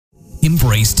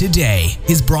Embrace Today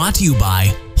is brought to you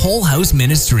by Whole House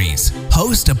Ministries.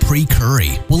 Host Apri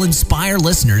Curry will inspire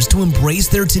listeners to embrace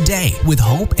their today with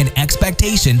hope and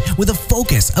expectation, with a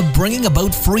focus of bringing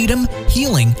about freedom,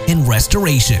 healing, and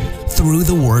restoration through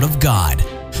the Word of God.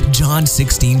 John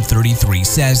 16:33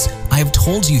 says, I have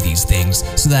told you these things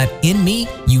so that in me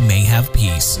you may have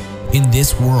peace. In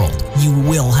this world you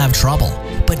will have trouble,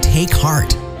 but take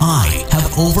heart. I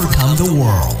have overcome the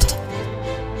world.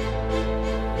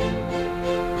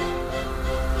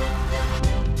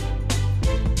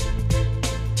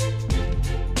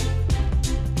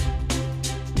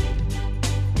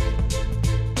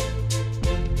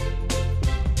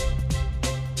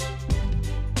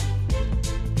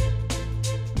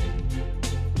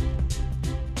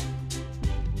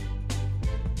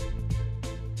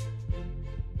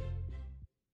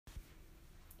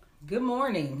 Good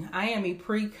morning. I am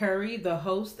Apri Curry, the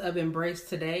host of Embrace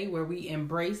Today, where we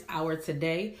embrace our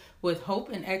today with hope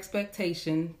and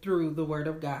expectation through the Word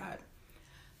of God.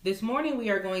 This morning we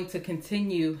are going to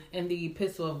continue in the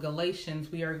Epistle of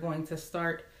Galatians. We are going to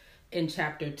start in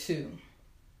chapter 2.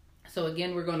 So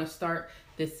again, we're going to start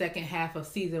the second half of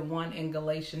season 1 in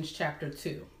Galatians chapter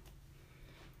 2.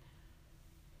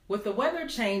 With the weather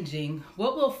changing,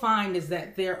 what we'll find is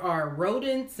that there are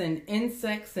rodents and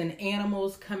insects and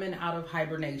animals coming out of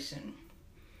hibernation.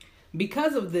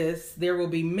 Because of this, there will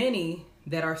be many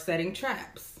that are setting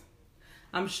traps.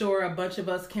 I'm sure a bunch of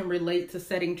us can relate to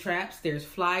setting traps. There's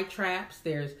fly traps,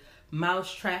 there's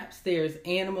mouse traps, there's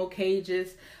animal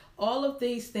cages. All of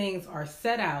these things are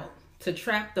set out to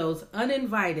trap those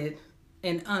uninvited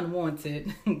and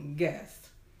unwanted guests.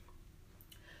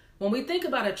 When we think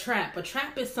about a trap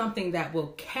is something that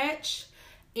will catch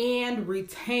and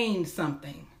retain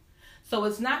something. So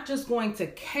it's not just going to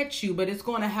catch you, but it's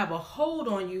going to have a hold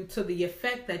on you to the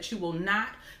effect that you will not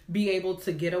be able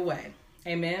to get away.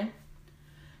 Amen.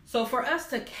 So for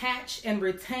us to catch and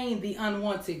retain the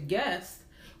unwanted guest,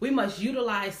 we must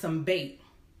utilize some bait.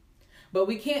 But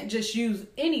we can't just use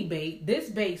any bait.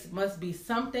 This bait must be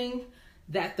something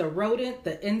that the rodent,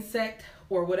 the insect,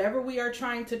 or whatever we are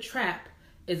trying to trap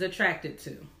is attracted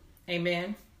to.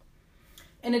 Amen.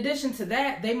 In addition to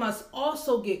that, they must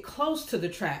also get close to the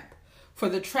trap for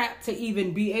the trap to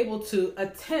even be able to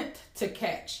attempt to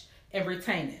catch and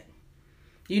retain it.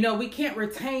 You know, we can't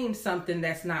retain something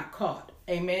that's not caught.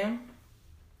 Amen.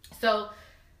 So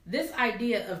this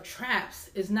idea of traps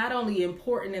is not only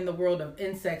important in the world of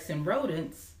insects and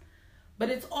rodents, but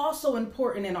it's also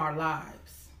important in our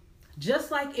lives.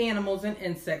 Just like animals and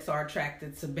insects are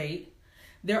attracted to bait,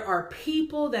 there are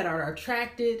people that are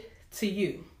attracted to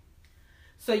you.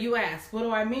 So you ask, what do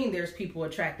I mean there's people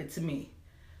attracted to me?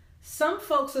 Some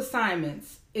folks'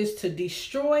 assignments is to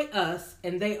destroy us,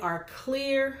 and they are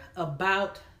clear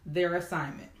about their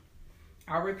assignment.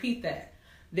 I'll repeat that.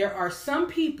 There are some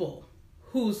people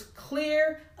whose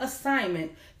clear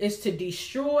assignment is to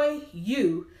destroy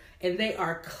you, and they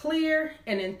are clear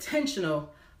and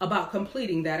intentional about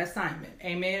completing that assignment.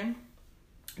 Amen.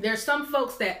 There's some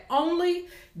folks that only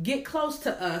get close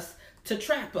to us to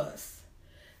trap us.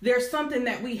 There's something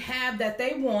that we have that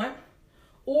they want,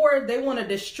 or they want to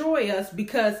destroy us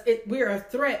because we're a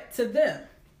threat to them.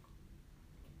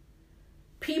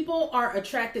 People are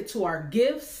attracted to our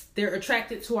gifts. They're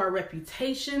attracted to our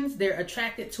reputations. They're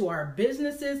attracted to our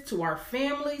businesses, to our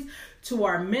families, to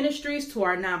our ministries, to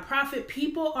our nonprofit.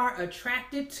 People are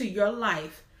attracted to your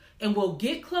life and will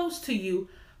get close to you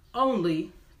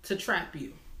only to trap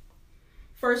you.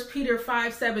 1 Peter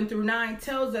 5:7-9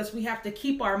 tells us we have to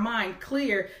keep our mind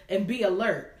clear and be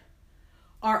alert.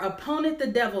 Our opponent, the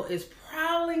devil, is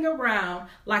prowling around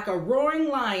like a roaring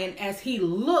lion as he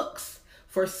looks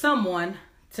for someone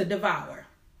to devour.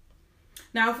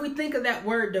 Now, if we think of that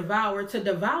word devour, to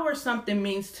devour something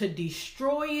means to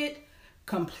destroy it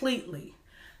completely.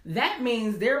 That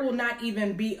means there will not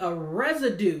even be a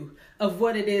residue of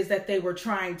what it is that they were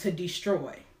trying to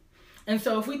destroy. And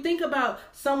so if we think about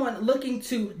someone looking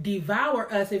to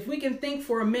devour us, if we can think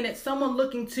for a minute, someone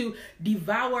looking to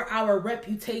devour our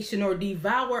reputation or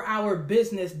devour our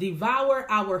business, devour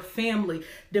our family,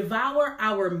 devour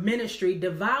our ministry,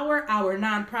 devour our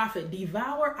nonprofit,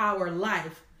 devour our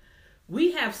life,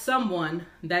 we have someone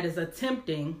that is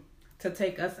attempting to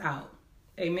take us out.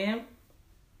 Amen.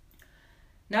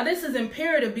 Now this is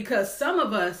imperative because some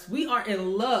of us, we are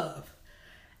in love.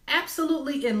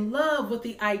 Absolutely in love with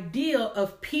the ideal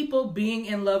of people being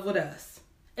in love with us.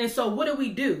 And so what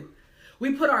do?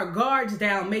 We put our guards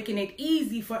down, making it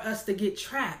easy for us to get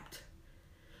trapped.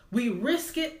 We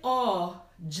risk it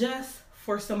all just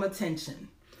for some attention.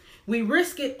 We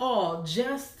risk it all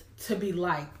just to be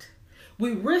liked.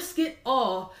 We risk it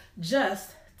all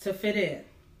just to fit in.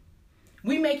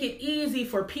 We make it easy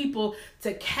for people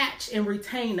to catch and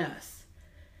retain us.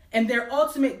 And their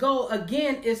ultimate goal,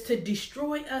 again, is to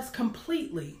destroy us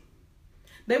completely.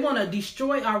 They want to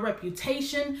destroy our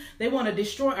reputation. They want to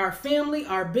destroy our family,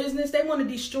 our business. They want to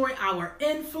destroy our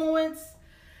influence.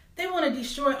 They want to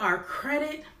destroy our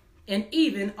credit and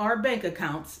even our bank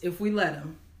accounts if we let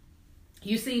them.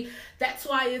 You see, that's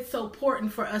why it's so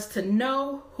important for us to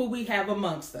know who we have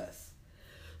amongst us.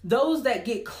 Those that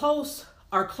get close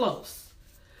are close.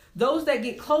 Those that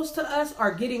get close to us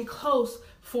are getting close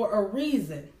for a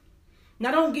reason. Now,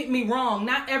 don't get me wrong.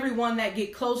 Not everyone that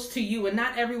get close to you and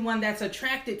not everyone that's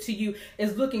attracted to you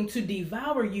is looking to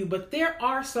devour you. But there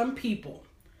are some people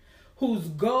whose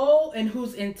goal and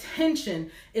whose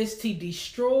intention is to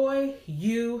destroy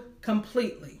you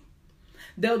completely.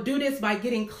 They'll do this by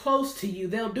getting close to you.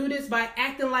 They'll do this by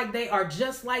acting like they are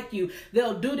just like you.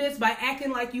 They'll do this by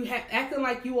acting like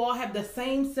you all have the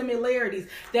same similarities.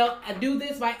 They'll do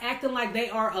this by acting like they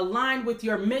are aligned with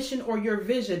your mission or your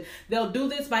vision. They'll do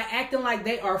this by acting like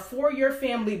they are for your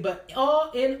family, but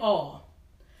all in all,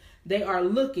 they are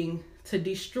looking to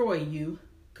destroy you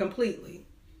completely.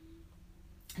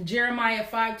 Jeremiah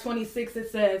 5:26, it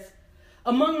says,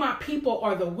 "Among my people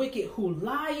are the wicked who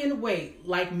lie in wait,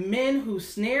 like men who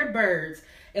snare birds,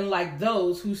 and like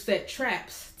those who set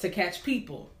traps to catch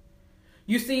people."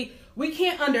 You see, we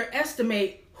can't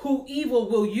underestimate who evil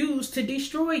will use to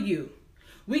destroy you.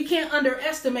 We can't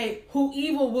underestimate who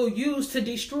evil will use to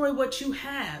destroy what you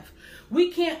have. We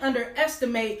can't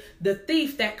underestimate the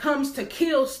thief that comes to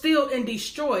kill, steal, and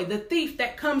destroy. The thief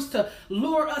that comes to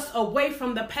lure us away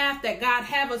from the path that God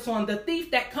have us on. The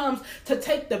thief that comes to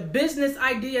take the business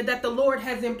idea that the Lord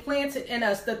has implanted in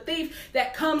us. The thief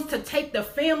that comes to take the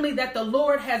family that the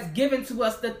Lord has given to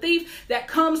us. The thief that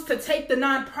comes to take the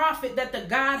nonprofit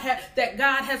that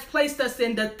God has placed us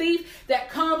in. The thief that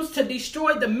comes to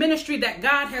destroy the ministry that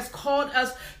God has called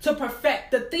us to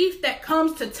perfect. The thief that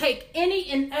comes to take any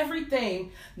and everything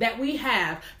that we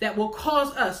have that will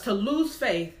cause us to lose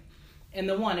faith in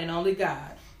the one and only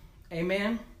God.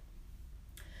 Amen.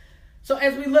 So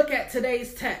as we look at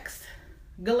today's text,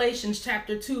 Galatians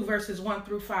chapter 2, verses 1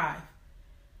 through 5,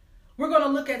 we're going to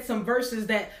look at some verses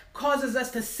that causes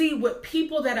us to see what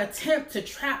people that attempt to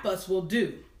trap us will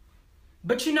do.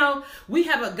 But you know, we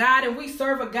have a God and we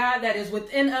serve a God that is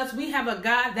within us. We have a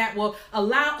God that will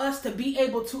allow us to be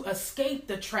able to escape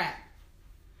the trap.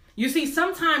 You see,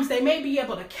 sometimes they may be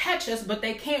able to catch us, but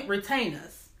they can't retain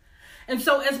us. And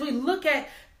so as we look at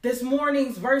this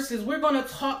morning's verses, we're going to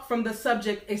talk from the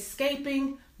subject,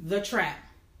 escaping the trap.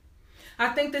 I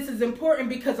think this is important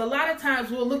because a lot of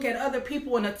times we'll look at other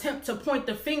people and attempt to point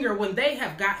the finger when they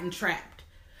have gotten trapped.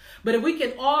 But if we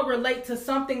can all relate to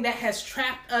something that has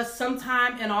trapped us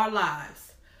sometime in our lives.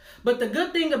 But the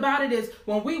good thing about it is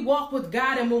when we walk with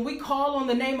God and when we call on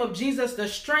the name of Jesus, the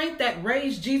strength that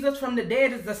raised Jesus from the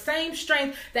dead is the same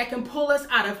strength that can pull us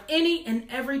out of any and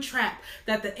every trap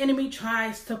that the enemy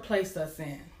tries to place us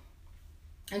in.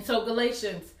 And so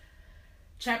Galatians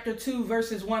chapter 2,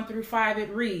 verses 1 through 5,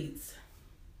 it reads,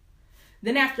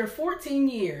 "Then after 14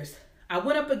 years, I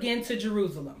went up again to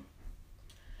Jerusalem,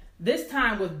 this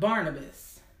time with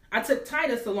Barnabas. I took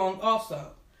Titus along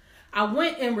also. I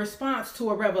went in response to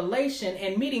a revelation,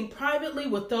 and meeting privately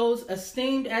with those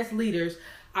esteemed as leaders,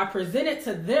 I presented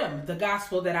to them the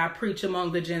gospel that I preach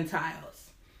among the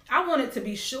Gentiles. I wanted to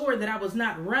be sure that I was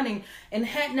not running and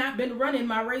had not been running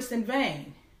my race in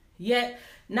vain. Yet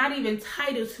not even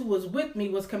Titus, who was with me,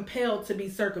 was compelled to be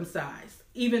circumcised,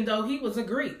 even though he was a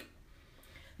Greek.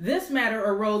 This matter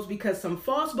arose because some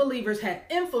false believers had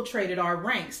infiltrated our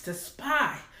ranks to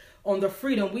spy on the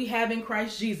freedom we have in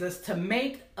Christ Jesus to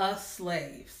make us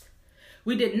slaves.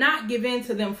 We did not give in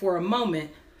to them for a moment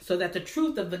so that the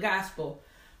truth of the gospel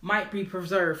might be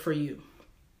preserved for you."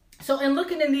 So in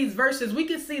looking in these verses, we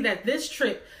can see that this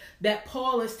trip that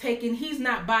Paul is taking, he's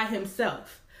not by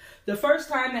himself. The first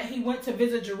time that he went to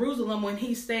visit Jerusalem when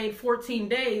he stayed 14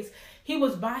 days, he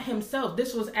was by himself.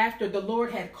 This was after the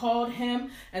Lord had called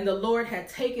him and the Lord had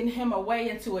taken him away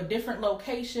into a different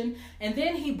location. And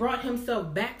then he brought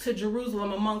himself back to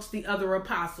Jerusalem amongst the other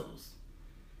apostles.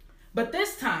 But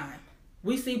this time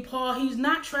we see Paul, he's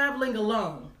not traveling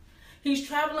alone. He's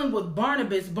traveling with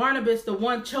Barnabas. Barnabas, the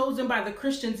one chosen by the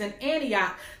Christians in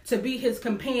Antioch to be his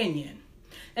companion.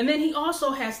 And then he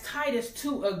also has Titus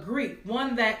too, a Greek,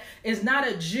 one that is not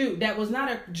a Jew,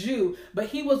 but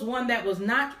he was one that was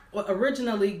not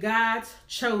originally God's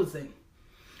chosen.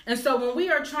 And so when we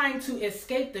are trying to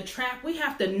escape the trap, we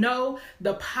have to know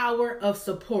the power of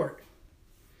support.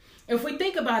 If we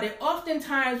think about it,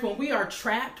 oftentimes when we are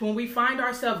trapped, when we find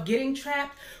ourselves getting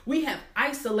trapped, we have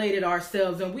isolated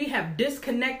ourselves and we have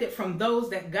disconnected from those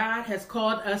that God has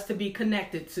called us to be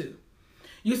connected to.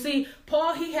 You see,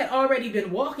 Paul, he had already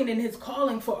been walking in his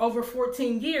calling for over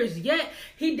 14 years, yet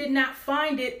he did not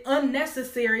find it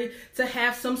unnecessary to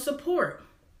have some support.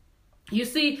 You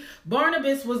see,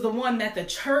 Barnabas was the one that the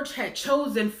church had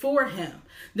chosen for him.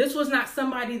 This was not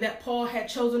somebody that Paul had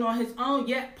chosen on his own,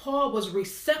 yet Paul was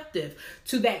receptive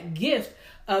to that gift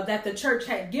that the church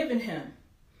had given him.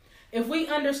 If we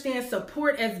understand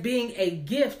support as being a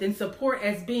gift and support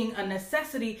as being a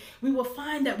necessity, we will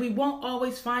find that we won't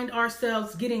always find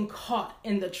ourselves getting caught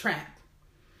in the trap.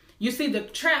 You see, the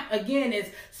trap, again, is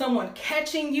someone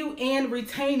catching you and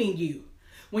retaining you.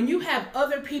 When you have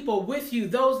other people with you,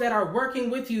 those that are working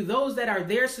with you, those that are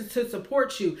there to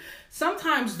support you,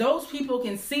 sometimes those people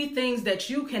can see things that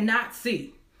you cannot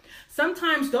see.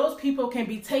 Sometimes those people can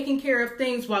be taking care of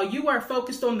things while you are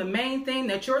focused on the main thing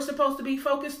that you're supposed to be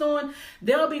focused on.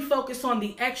 They'll be focused on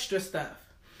the extra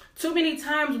stuff. Too many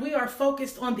times we are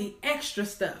focused on the extra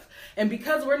stuff. And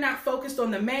because we're not focused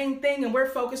on the main thing and we're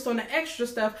focused on the extra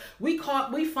stuff, we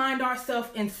find ourselves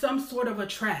in some sort of a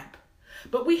trap.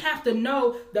 But we have to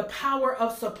know the power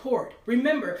of support.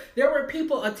 Remember, there were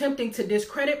people attempting to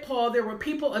discredit Paul. There were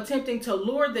people attempting to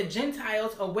lure the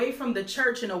Gentiles away from the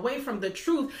church and away from the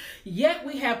truth. Yet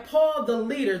we have Paul, the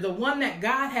leader, the one that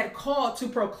God had called to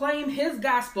proclaim his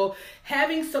gospel,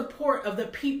 having support of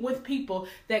with people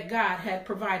that God had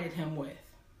provided him with.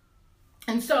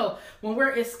 And so when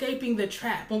we're escaping the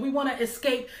trap, when we want to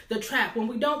escape the trap, when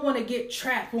we don't want to get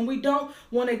trapped, when we don't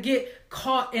want to get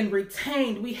caught and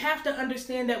retained, we have to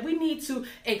understand that we need to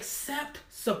accept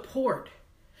support.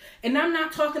 And I'm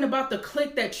not talking about the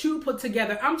clique that you put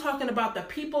together. I'm talking about the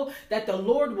people that the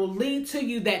Lord will lead to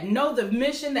you, that know the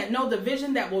mission, that know the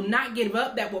vision, that will not give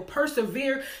up, that will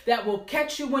persevere, that will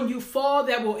catch you when you fall,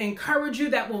 that will encourage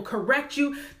you, that will correct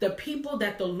you, the people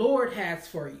that the Lord has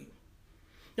for you.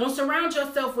 Don't surround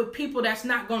yourself with people that's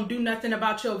not going to do nothing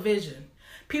about your vision.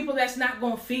 People that's not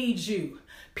going to feed you.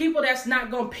 People that's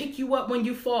not going to pick you up when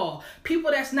you fall.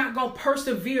 People that's not going to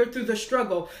persevere through the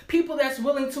struggle. People that's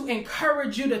willing to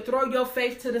encourage you to throw your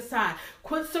faith to the side.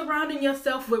 Quit surrounding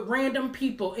yourself with random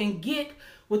people and get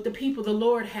with the people the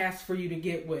Lord has for you to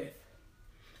get with.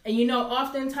 And you know,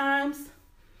 oftentimes,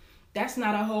 that's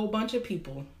not a whole bunch of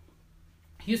people.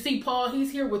 You see, Paul,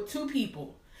 he's here with two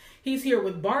people. He's here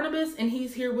with Barnabas and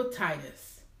he's here with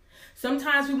Titus.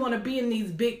 Sometimes we want to be in these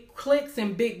big cliques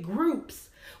and big groups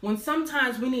when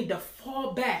sometimes we need to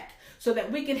fall back so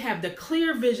that we can have the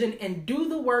clear vision and do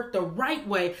the work the right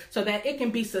way so that it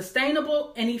can be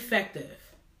sustainable and effective.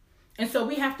 And so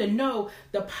we have to know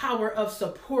the power of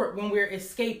support when we're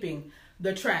escaping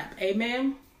the trap.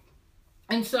 Amen.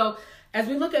 And so as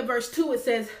we look at verse 2, it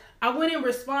says, I went in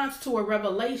response to a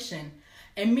revelation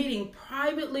and meeting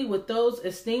privately with those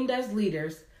esteemed as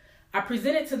leaders, I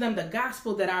presented to them the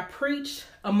gospel that I preached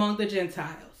among the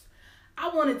Gentiles. I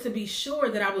wanted to be sure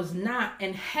that I was not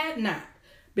and had not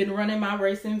been running my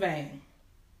race in vain.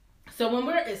 So when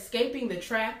we're escaping the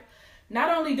trap, not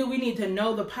only do we need to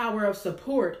know the power of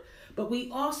support, but we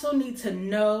also need to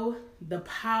know the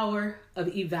power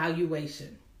of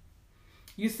evaluation.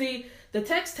 You see, the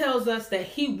text tells us that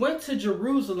he went to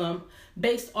Jerusalem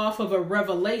based off of a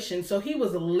revelation. So he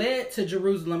was led to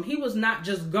Jerusalem. He was not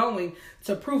just going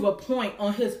to prove a point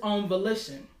on his own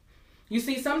volition. You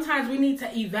see, sometimes we need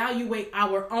to evaluate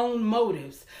our own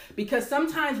motives because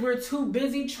sometimes we're too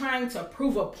busy trying to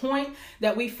prove a point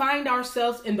that we find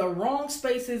ourselves in the wrong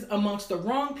spaces amongst the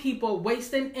wrong people,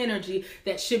 wasting energy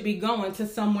that should be going to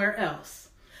somewhere else.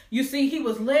 You see, he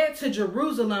was led to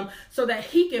Jerusalem so that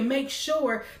he can make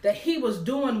sure that he was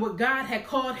doing what God had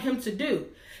called him to do.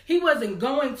 He wasn't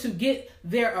going to get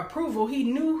their approval. He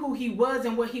knew who he was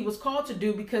and what he was called to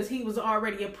do because he was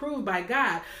already approved by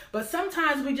God. But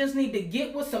sometimes we just need to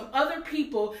get with some other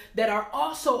people that are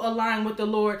also aligned with the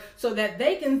Lord so that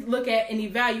they can look at and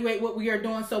evaluate what we are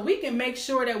doing so we can make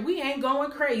sure that we ain't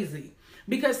going crazy.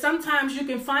 Because sometimes you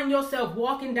can find yourself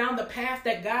walking down the path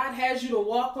that God has you to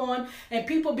walk on, and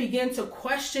people begin to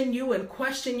question you and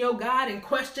question your God and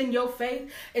question your faith.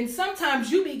 And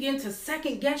sometimes you begin to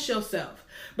second guess yourself.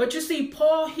 But you see,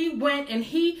 Paul, he went and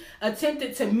he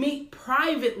attempted to meet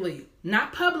privately,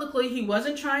 not publicly. He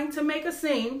wasn't trying to make a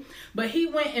scene, but he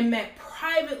went and met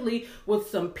privately with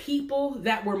some people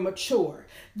that were mature.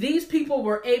 These people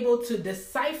were able to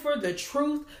decipher the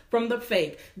truth from the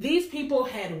fake. These people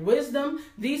had wisdom.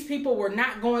 These people were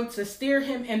not going to steer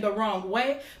him in the wrong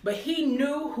way, but he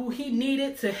knew who he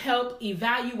needed to help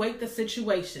evaluate the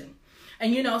situation.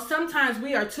 And sometimes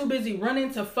we are too busy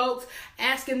running to folks,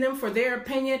 asking them for their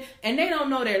opinion, and they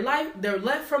don't know their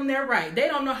left from their right. They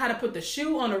don't know how to put the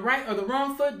shoe on the right or the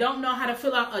wrong foot, don't know how to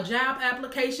fill out a job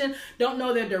application, don't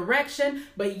know their direction,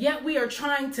 but yet we are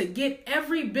trying to get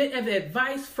every bit of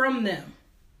advice from them.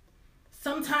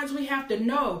 Sometimes we have to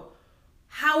know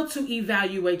how to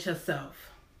evaluate yourself.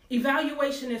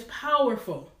 Evaluation is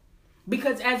powerful.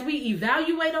 Because as we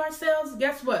evaluate ourselves,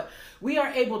 guess what? We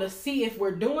are able to see if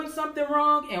we're doing something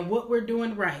wrong and what we're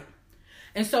doing right.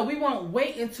 And so we won't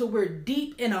wait until we're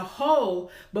deep in a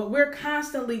hole, but we're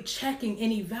constantly checking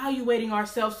and evaluating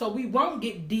ourselves so we won't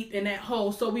get deep in that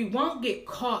hole, so we won't get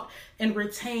caught and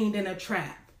retained in a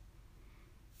trap.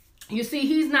 You see,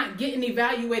 he's not getting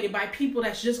evaluated by people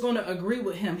that's just going to agree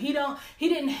with him. He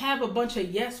didn't have a bunch of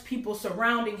yes people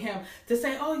surrounding him to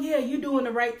say, oh yeah, you're doing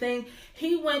the right thing.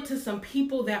 He went to some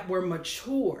people that were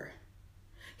mature.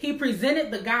 He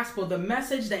presented the gospel, the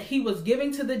message that he was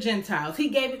giving to the Gentiles. He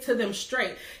gave it to them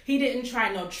straight. He didn't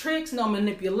try no tricks, no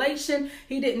manipulation.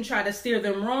 He didn't try to steer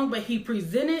them wrong, but he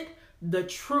presented the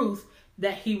truth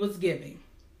that he was giving.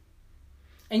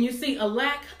 And you see, a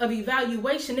lack of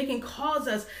evaluation, it can cause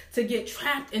us to get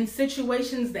trapped in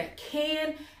situations that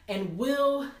can and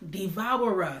will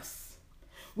devour us.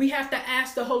 We have to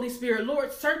ask the Holy Spirit,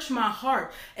 Lord, search my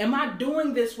heart. Am I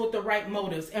doing this with the right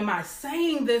motives? Am I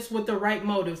saying this with the right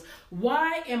motives?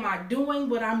 Why am I doing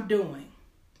what I'm doing?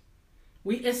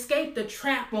 We escape the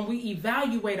trap when we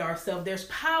evaluate ourselves. There's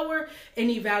power in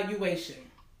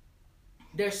evaluation.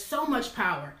 There's so much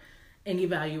power in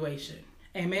evaluation.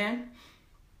 Amen.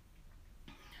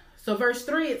 So verse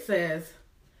 3, it says,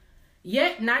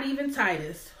 yet not even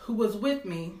Titus, who was with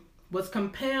me, was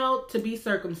compelled to be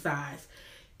circumcised,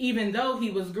 even though he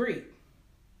was Greek.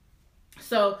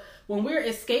 So when we're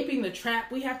escaping the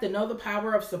trap, we have to know the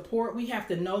power of support. We have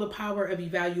to know the power of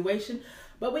evaluation,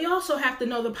 but we also have to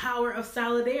know the power of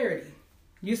solidarity.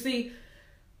 You see,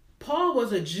 Paul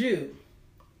was a Jew.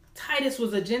 Titus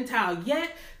was a Gentile,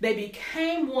 yet they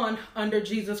became one under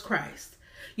Jesus Christ.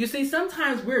 You see,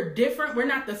 sometimes we're different. We're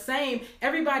not the same.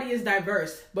 Everybody is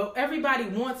diverse, but everybody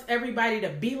wants everybody to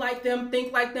be like them,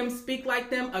 think like them, speak like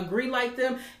them, agree like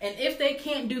them. And if they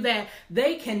can't do that,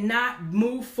 they cannot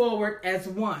move forward as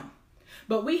one.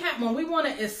 But when we want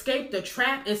to escape the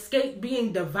trap, escape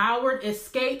being devoured,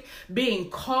 escape being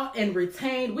caught and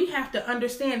retained, we have to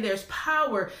understand there's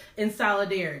power in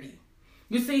solidarity.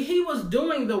 You see, he was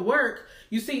doing the work.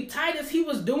 You see, Titus, he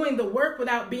was doing the work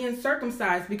without being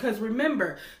circumcised, because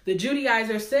remember, the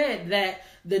Judaizers said that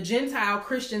the Gentile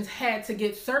Christians had to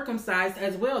get circumcised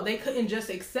as well. They couldn't just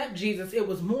accept Jesus. It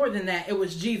was more than that. It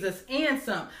was Jesus and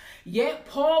some. Yet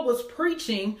Paul was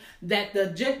preaching that the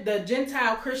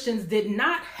Gentile Christians did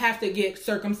not have to get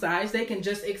circumcised. They can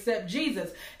just accept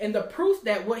Jesus. And the proof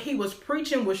that what he was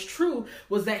preaching was true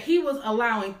was that he was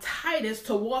allowing Titus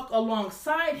to walk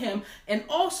alongside him and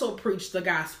also preach the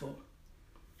gospel.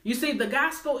 You see, the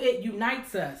gospel, it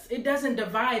unites us. It doesn't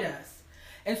divide us.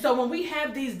 And so when we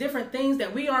have these different things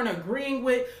that we aren't agreeing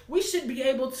with, we should be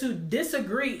able to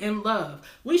disagree in love.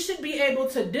 We should be able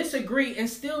to disagree and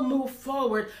still move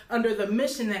forward under the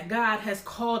mission that God has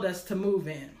called us to move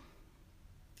in.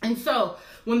 And so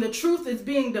when the truth is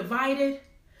being divided,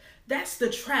 that's the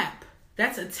trap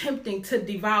that's attempting to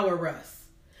devour us.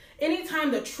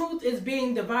 Anytime the truth is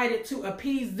being divided to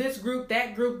appease this group,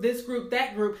 that group, this group,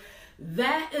 that group,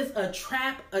 that is a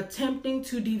trap attempting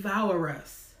to devour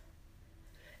us.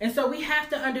 And so we have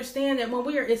to understand that when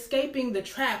we are escaping the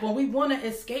trap, when we want to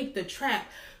escape the trap,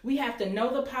 we have to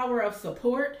know the power of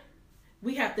support.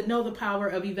 We have to know the power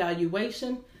of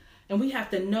evaluation. And we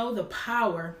have to know the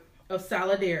power of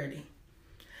solidarity.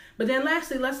 But then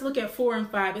lastly, let's look at 4 and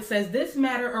 5. It says, this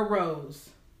matter arose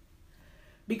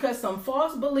because some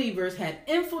false believers had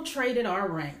infiltrated our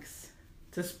ranks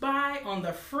to spy on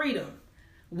the freedom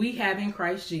we have in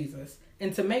Christ Jesus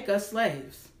and to make us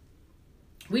slaves.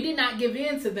 We did not give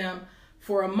in to them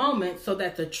for a moment so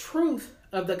that the truth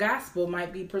of the gospel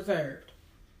might be preserved.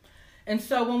 And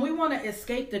so when we want to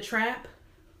escape the trap,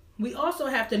 we also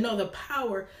have to know the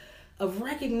power of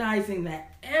recognizing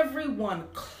that everyone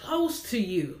close to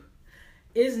you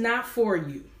is not for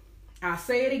you. I'll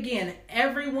say it again.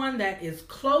 Everyone that is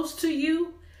close to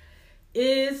you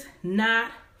is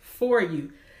not for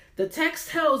you. The text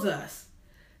tells us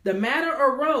the matter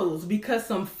arose because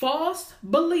some false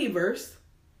believers,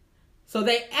 so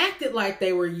they acted like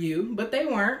they were you, but they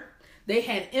weren't. They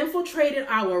had infiltrated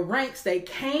our ranks. They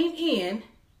came in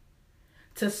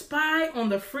to spy on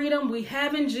the freedom we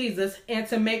have in Jesus and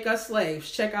to make us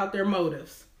slaves. Check out their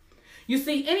motives. You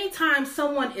see, anytime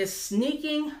someone is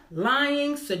sneaking,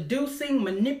 lying, seducing,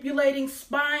 manipulating,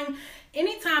 spying,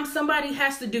 anytime somebody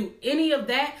has to do any of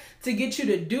that to get you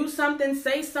to do something,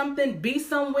 say something, be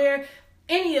somewhere,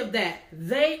 any of that,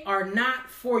 they are not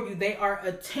for you. They are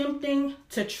attempting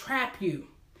to trap you.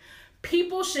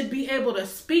 People should be able to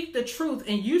speak the truth,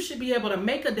 and you should be able to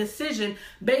make a decision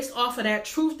based off of that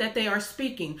truth that they are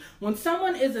speaking. When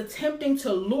someone is attempting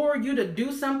to lure you to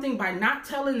do something by not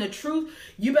telling the truth,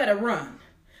 you better run,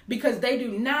 because they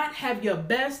do not have your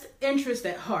best interest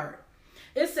at heart.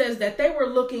 It says that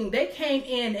they came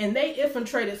in and they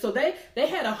infiltrated, so they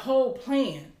had a whole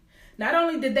plan. Not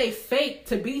only did they fake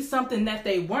to be something that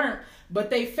they weren't, but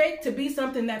they fake to be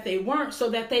something that they weren't so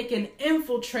that they can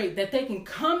infiltrate, that they can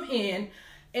come in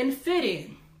and fit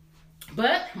in.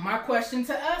 But my question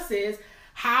to us is,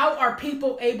 how are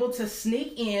people able to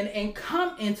sneak in and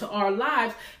come into our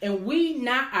lives and we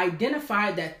not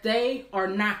identify that they are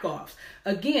knockoffs?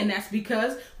 Again, that's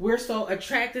because we're so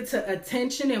attracted to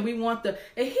attention and we want the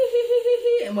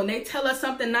and when they tell us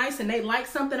something nice and they like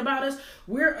something about us,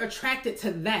 we're attracted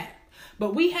to that.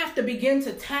 But we have to begin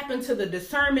to tap into the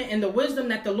discernment and the wisdom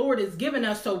that the Lord has given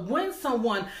us. So when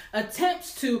someone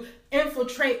attempts to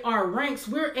infiltrate our ranks,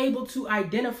 we're able to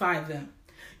identify them.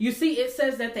 You see, it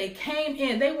says that they came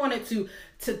in, they wanted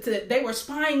they were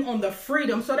spying on the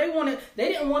freedom. So they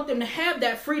didn't want them to have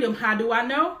that freedom. How do I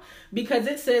know? Because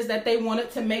it says that they wanted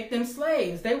to make them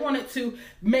slaves. They wanted to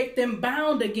make them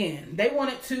bound again. They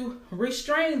wanted to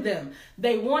restrain them.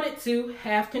 They wanted to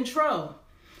have control.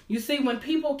 You see, when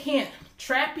people can't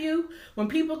trap you, when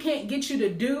people can't get you to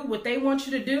do what they want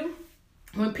you to do,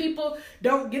 when people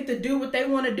don't get to do what they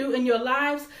want to do in your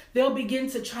lives, they'll begin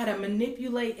to try to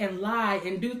manipulate and lie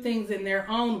and do things in their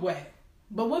own way.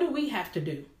 But what do we have to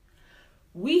do?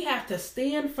 We have to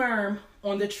stand firm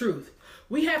on the truth.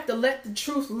 We have to let the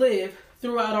truth live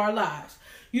throughout our lives.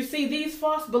 You see, these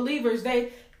false believers,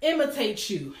 they imitate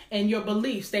you and your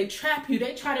beliefs. They trap you.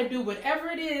 They try to do whatever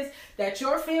it is that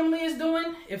your family is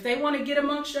doing. If they want to get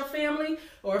amongst your family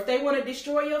or if they want to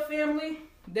destroy your family,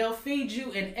 they'll feed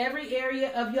you in every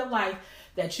area of your life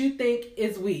that you think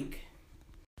is weak.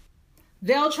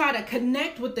 They'll try to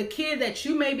connect with the kid that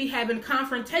you may be having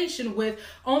confrontation with,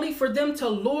 only for them to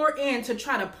lure in to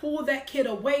try to pull that kid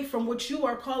away from what you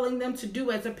are calling them to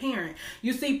do as a parent.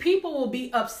 You see, people will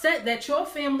be upset that your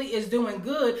family is doing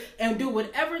good and do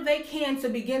whatever they can to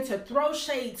begin to throw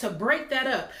shade to break that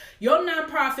up. Your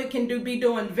nonprofit can be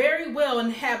doing very well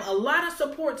and have a lot of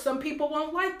support. Some people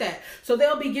won't like that. So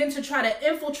they'll begin to try to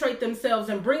infiltrate themselves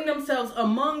and bring themselves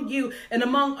among you and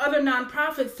among other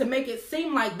nonprofits to make it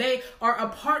seem like they are a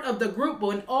part of the group, but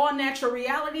in all natural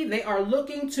reality, they are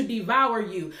looking to devour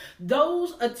you.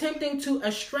 Those attempting to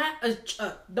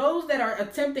those that are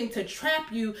attempting to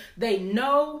trap you, they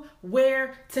know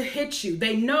where to hit you.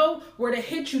 They know where to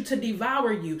hit you to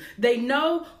devour you. They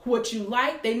know what you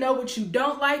like. They know what you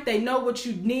don't like. They know what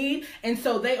you need. And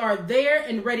so they are there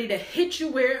and ready to hit you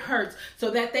where it hurts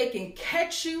so that they can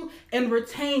catch you and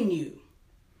retain you.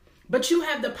 But you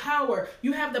have the power.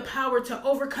 You have the power to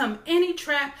overcome any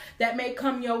trap that may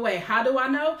come your way. How do I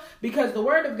know? Because the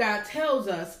Word of God tells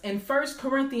us in 1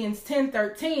 Corinthians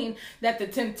 10:13 that the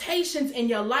temptations in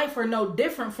your life are no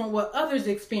different from what others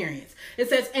experience. It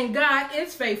says, and God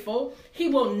is faithful. He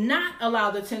will not allow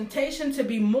the temptation to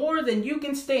be more than you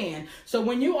can stand. So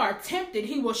when you are tempted,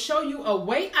 He will show you a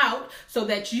way out so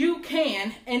that you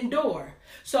can endure.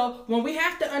 So when we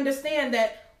have to understand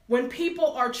that when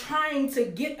people are trying to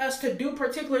get us to do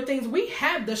particular things, we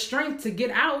have the strength to get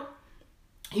out.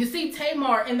 You see,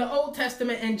 Tamar in the Old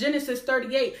Testament in Genesis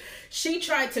 38, she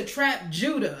tried to trap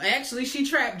Judah. Actually, she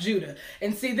trapped Judah.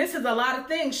 And see, this is a lot of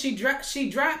things. She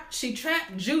trapped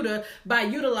Judah by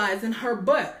utilizing her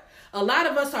butt. A lot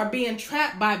of us are being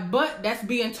trapped by butt that's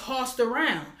being tossed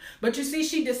around. But you see,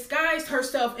 she disguised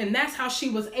herself, and that's how she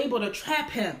was able to trap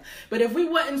him. But if we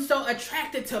wasn't so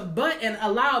attracted to butt and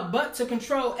allowed butt to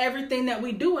control everything that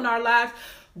we do in our lives,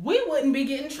 we wouldn't be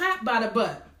getting trapped by the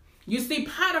butt. You see,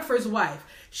 Potiphar's wife,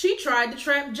 she tried to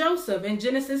trap Joseph in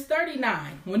Genesis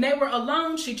 39. When they were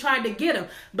alone, she tried to get him.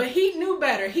 But he knew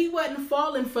better. He wasn't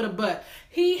falling for the butt.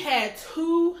 He had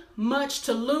too much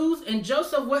to lose, and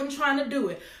Joseph wasn't trying to do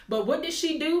it. But what did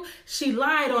she do? She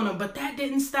lied on him, but that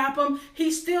didn't stop him.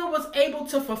 He still was able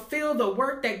to fulfill the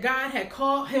work that God had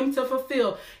called him to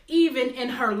fulfill, even in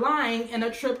her lying and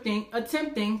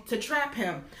attempting to trap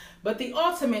him. But the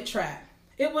ultimate trap,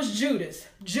 It was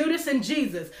Judas and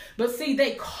Jesus. But see,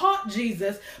 they caught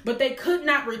Jesus, but they could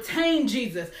not retain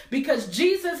Jesus because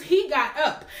Jesus, he got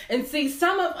up. And see,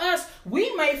 some of us,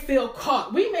 we may feel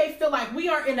caught. We may feel like we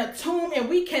are in a tomb and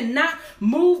we cannot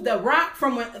move the rock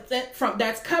from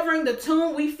that's covering the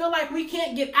tomb. We feel like we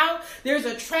can't get out. There's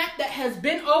a trap that has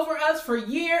been over us for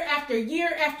year after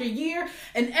year after year.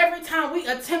 And every time we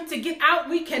attempt to get out,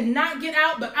 we cannot get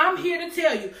out. But I'm here to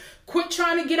tell you, quit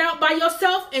trying to get out by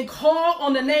yourself and call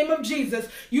on the name of Jesus.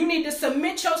 You need to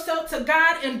submit yourself to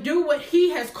God and do what he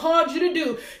has called you to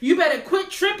do. You better quit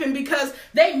tripping because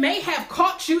they may have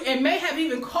caught you and may have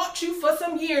even caught you for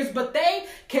some years, but they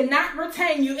cannot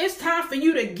retain you. It's time for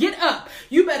you to get up.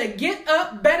 You better get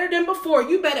up better than before.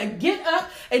 You better get up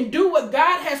and do what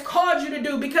God has called you to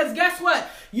do because guess what?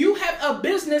 You have a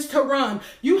business to run.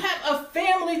 You have a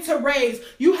family to raise.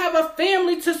 You have a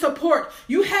family to support.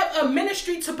 You have a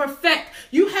ministry to perfect.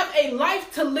 You have a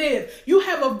life to live. You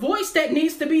have a voice that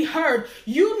needs to be heard.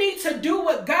 You need to do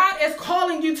what God is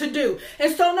calling you to do.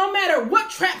 And so no matter what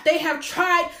trap they have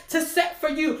tried to set for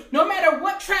you, no matter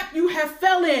what trap you have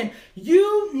fell in,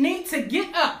 you need to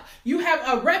get up. You have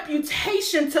a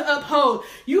reputation to uphold.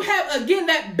 You have, again,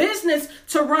 that business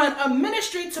to run, a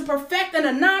ministry to perfect, and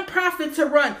a nonprofit to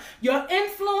run. Your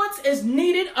influence is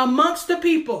needed amongst the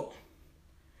people.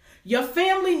 Your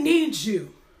family needs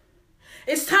you.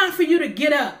 It's time for you to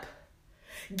get up.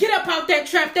 Get up out that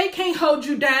trap. They can't hold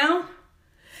you down.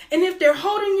 And if they're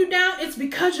holding you down, it's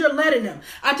because you're letting them.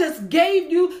 I just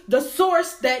gave you the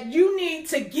source that you need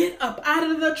to get up out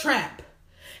of the trap.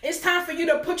 It's time for you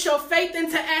to put your faith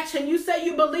into action. You say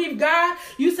you believe God.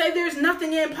 You say there's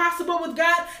nothing impossible with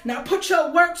God. Now put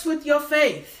your works with your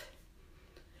faith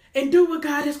and do what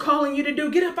God is calling you to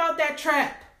do. Get up out that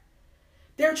trap.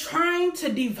 They're trying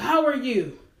to devour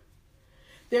you.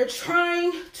 They're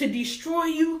trying to destroy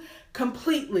you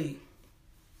completely.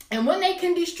 And when they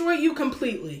can destroy you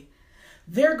completely,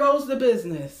 there goes the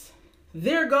business.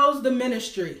 There goes the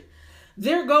ministry.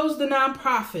 There goes the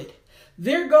nonprofit.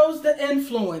 There goes the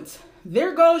influence.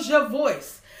 There goes your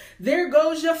voice. There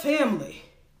goes your family.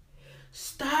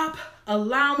 Stop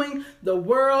allowing the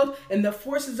world and the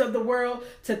forces of the world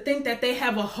to think that they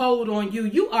have a hold on you.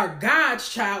 You are God's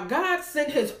child. God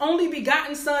sent his only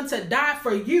begotten son to die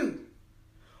for you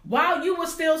while you were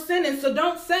still sinning. So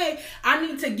don't say, I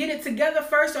need to get it together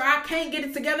first, or I can't get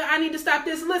it together. I need to stop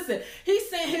this. Listen, he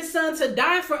sent his son to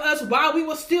die for us while we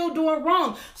were still doing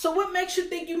wrong. So what makes you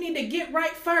think you need to get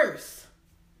right first?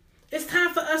 It's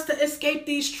time for us to escape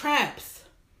these traps.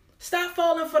 Stop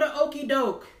falling for the okie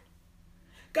doke.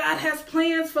 God has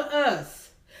plans for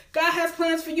us. God has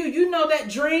plans for you. You know that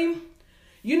dream.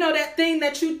 You know that thing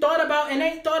that you thought about and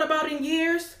ain't thought about in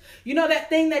years. You know that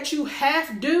thing that you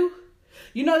half do.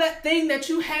 You know that thing that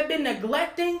you have been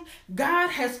neglecting?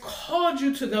 God has called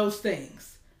you to those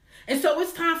things. And so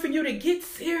it's time for you to get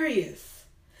serious.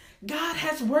 God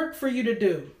has work for you to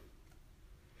do.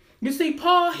 You see,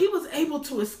 Paul, he was able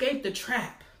to escape the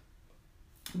trap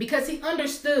because he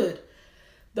understood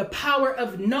the power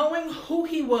of knowing who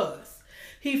he was.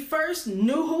 He first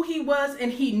knew who he was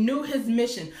and he knew his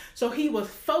mission. So he was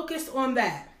focused on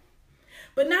that.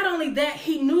 But not only that,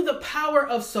 he knew the power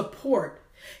of support.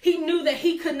 He knew that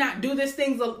he could not do this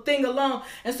thing alone.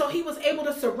 And so he was able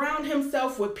to surround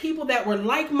himself with people that were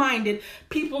like-minded,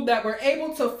 people that were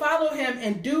able to follow him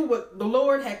and do what the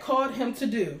Lord had called him to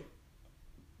do.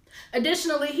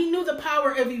 Additionally, he knew the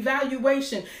power of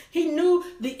evaluation. He knew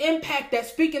the impact that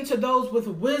speaking to those with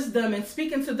wisdom and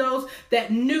speaking to those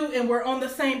that knew and were on the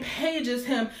same page as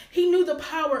him, he knew the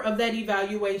power of that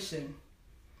evaluation.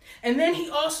 And then he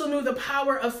also knew the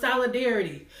power of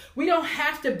solidarity. We don't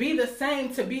have to be the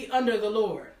same to be under the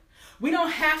Lord. We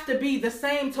don't have to be the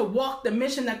same to walk the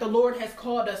mission that the Lord has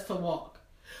called us to walk.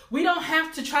 We don't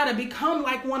have to try to become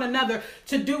like one another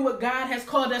to do what God has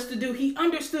called us to do. He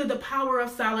understood the power of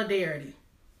solidarity.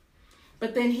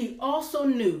 But then he also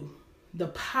knew the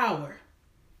power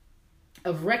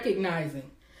of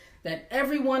recognizing that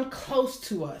everyone close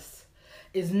to us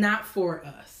is not for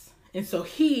us. And so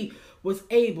he was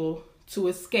able to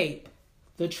escape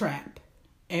the trap.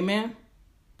 Amen.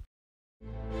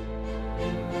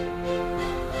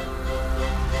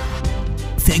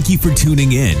 Thank you for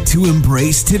tuning in to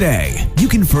Embrace Today. You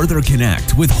can further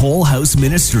connect with Whole House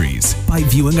Ministries by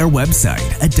viewing our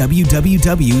website at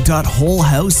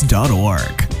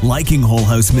www.wholehouse.org, liking Whole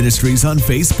House Ministries on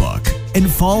Facebook,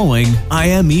 and following I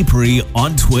Am Epri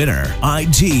on Twitter,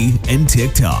 IG, and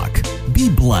TikTok. Be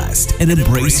blessed and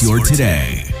embrace your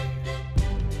today.